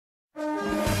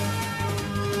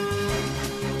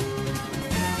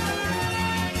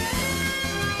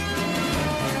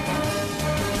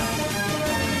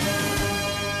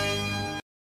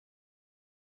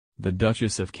The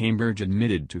Duchess of Cambridge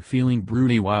admitted to feeling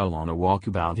broody while on a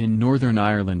walkabout in Northern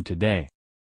Ireland today.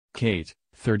 Kate,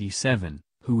 37,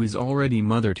 who is already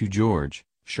mother to George,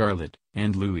 Charlotte,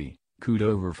 and Louis, cooed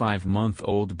over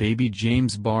 5-month-old baby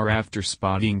James Barr after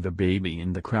spotting the baby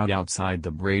in the crowd outside the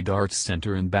Braid Arts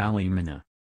Centre in Ballymena.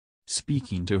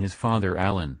 Speaking to his father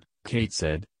Alan, Kate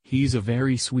said, "He's a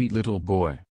very sweet little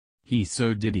boy. He's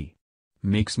so diddy.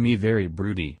 Makes me very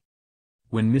broody."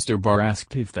 When Mr. Barr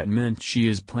asked if that meant she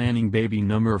is planning baby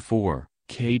number 4,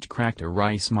 Kate cracked a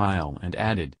wry smile and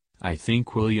added, "I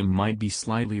think William might be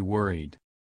slightly worried."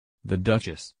 The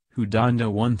Duchess, who donned a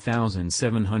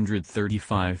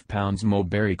 £1,735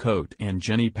 mulberry coat and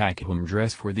Jenny Packham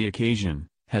dress for the occasion,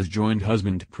 has joined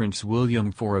husband Prince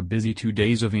William for a busy 2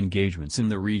 days of engagements in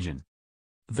the region.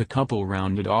 The couple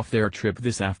rounded off their trip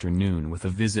this afternoon with a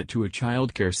visit to a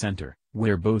childcare centre,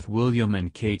 where both William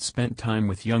and Kate spent time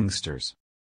with youngsters.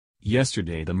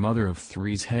 Yesterday the mother of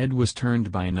three's head was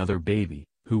turned by another baby,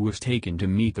 who was taken to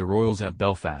meet the royals at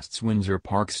Belfast's Windsor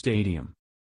Park Stadium.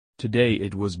 Today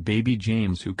it was baby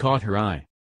James who caught her eye.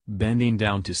 Bending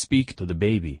down to speak to the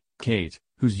baby, Kate,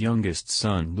 whose youngest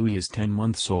son Louis is 10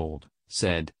 months old,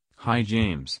 said, "Hi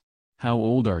James. How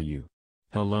old are you?"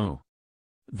 "Hello."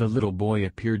 The little boy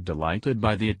appeared delighted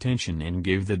by the attention and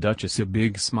gave the Duchess a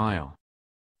big smile.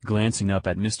 Glancing up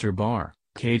at Mr. Barr,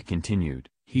 Kate continued,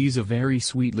 "He's a very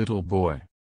sweet little boy.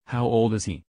 How old is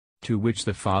he?" To which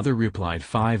the father replied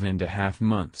 5½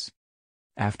 months.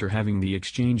 After having the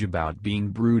exchange about being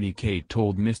broody, Kate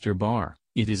told Mr. Barr,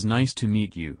 "It is nice to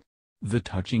meet you." The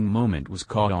touching moment was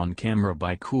caught on camera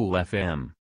by Cool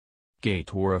FM.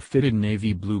 Kate wore a fitted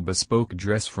navy blue bespoke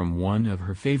dress from one of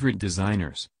her favorite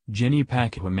designers, Jenny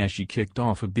Packham, as she kicked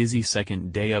off a busy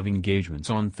second day of engagements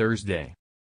on Thursday.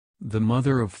 The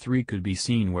mother of three could be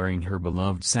seen wearing her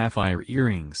beloved sapphire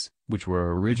earrings, which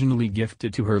were originally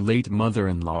gifted to her late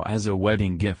mother-in-law as a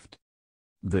wedding gift.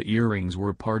 The earrings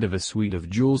were part of a suite of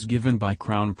jewels given by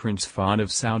Crown Prince Fahd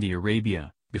of Saudi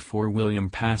Arabia, before William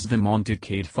passed them on to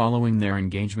Kate following their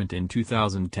engagement in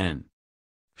 2010.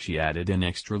 She added an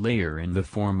extra layer in the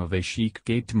form of a chic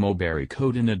caped mulberry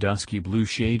coat in a dusky blue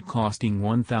shade costing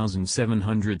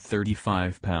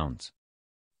 £1,735.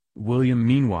 William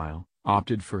meanwhile,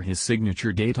 opted for his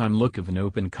signature daytime look of an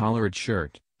open-collared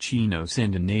shirt, chinos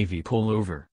and a navy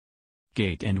pullover.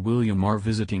 Kate and William are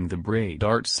visiting the Braid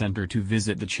Arts Centre to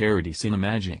visit the charity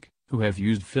Cinemagic, who have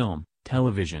used film,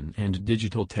 television and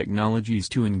digital technologies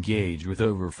to engage with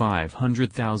over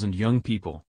 500,000 young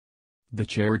people. The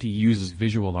charity uses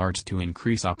visual arts to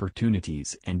increase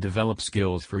opportunities and develop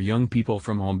skills for young people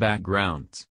from all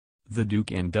backgrounds. The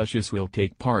Duke and Duchess will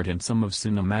take part in some of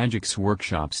Cinemagic's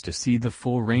workshops to see the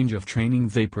full range of training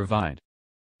they provide.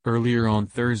 Earlier on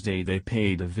Thursday they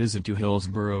paid a visit to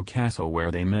Hillsborough Castle,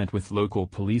 where they met with local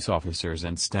police officers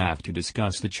and staff to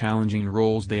discuss the challenging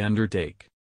roles they undertake.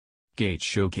 Kate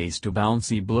showcased a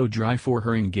bouncy blow-dry for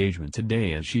her engagement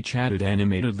today as she chatted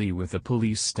animatedly with the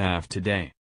police staff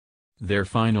today. Their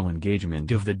final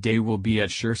engagement of the day will be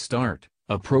at Sure Start,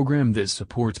 a program that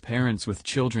supports parents with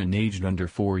children aged under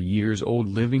 4 years old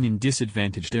living in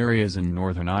disadvantaged areas in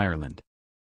Northern Ireland.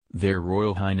 Their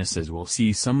Royal Highnesses will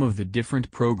see some of the different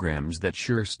programs that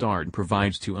Sure Start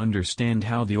provides to understand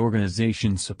how the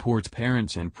organization supports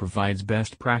parents and provides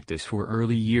best practice for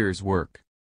early years work.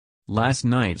 Last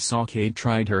night saw Kate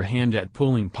tried her hand at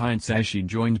pulling pints as she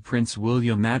joined Prince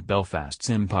William at Belfast's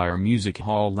Empire Music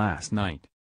Hall last night.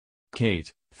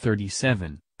 Kate,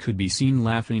 37, could be seen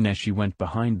laughing as she went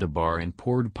behind the bar and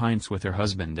poured pints with her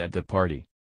husband at the party.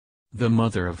 The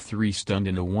mother of three stunned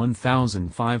in a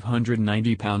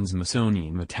 £1,590 Missoni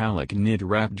metallic knit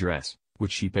wrap dress,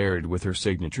 which she paired with her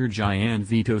signature Giant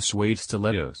Vito suede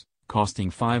stilettos, costing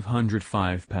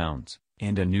 £505,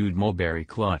 and a nude mulberry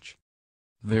clutch.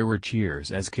 There were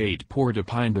cheers as Kate poured a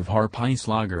pint of Harpice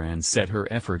lager and set her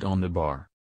effort on the bar.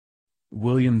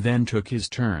 William then took his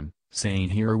turn, saying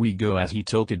 "Here we go" as he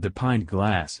tilted the pint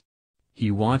glass. He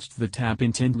watched the tap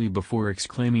intently before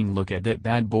exclaiming "Look at that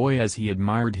bad boy" as he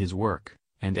admired his work,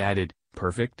 and added,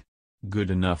 "Perfect?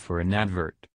 Good enough for an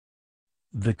advert."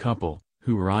 The couple,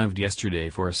 who arrived yesterday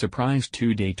for a surprise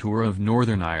 2-day tour of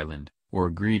Northern Ireland, were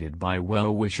greeted by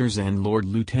well-wishers and Lord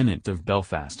Lieutenant of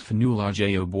Belfast Fionnuala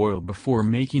J. O'Boyle before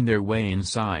making their way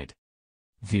inside.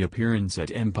 The appearance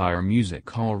at Empire Music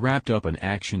Hall wrapped up an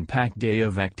action-packed day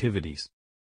of activities.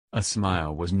 A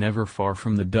smile was never far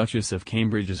from the Duchess of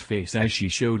Cambridge's face as she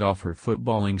showed off her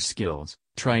footballing skills,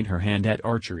 tried her hand at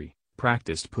archery,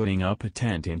 practiced putting up a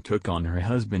tent and took on her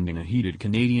husband in a heated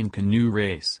Canadian canoe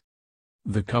race.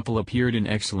 The couple appeared in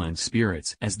excellent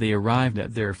spirits as they arrived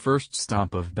at their first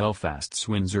stop of Belfast's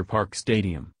Windsor Park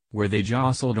Stadium, where they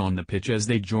jostled on the pitch as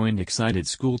they joined excited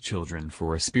schoolchildren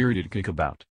for a spirited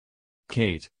kickabout.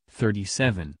 Kate,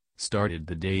 37, started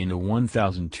the day in a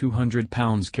 1,200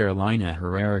 pounds Carolina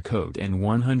Herrera coat and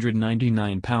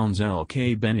 199 pounds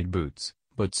L.K. Bennett boots,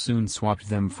 but soon swapped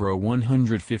them for a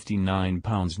 159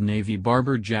 pounds Navy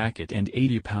Barber jacket and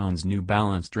 80 pounds New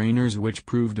Balance trainers, which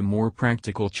proved a more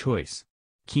practical choice.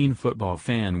 Keen football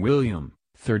fan William,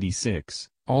 36,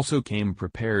 also came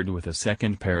prepared with a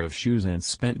second pair of shoes and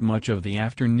spent much of the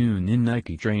afternoon in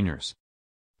Nike trainers.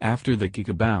 After the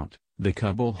kickabout, the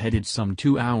couple headed some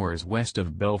 2 hours west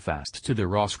of Belfast to the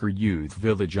Roscoe Youth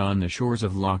Village on the shores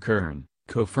of Lough Erne,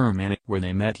 Cofermanach, where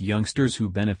they met youngsters who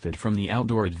benefit from the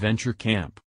outdoor adventure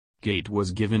camp. Kate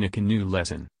was given a canoe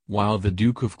lesson, while the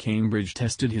Duke of Cambridge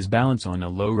tested his balance on a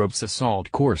low ropes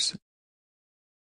assault course.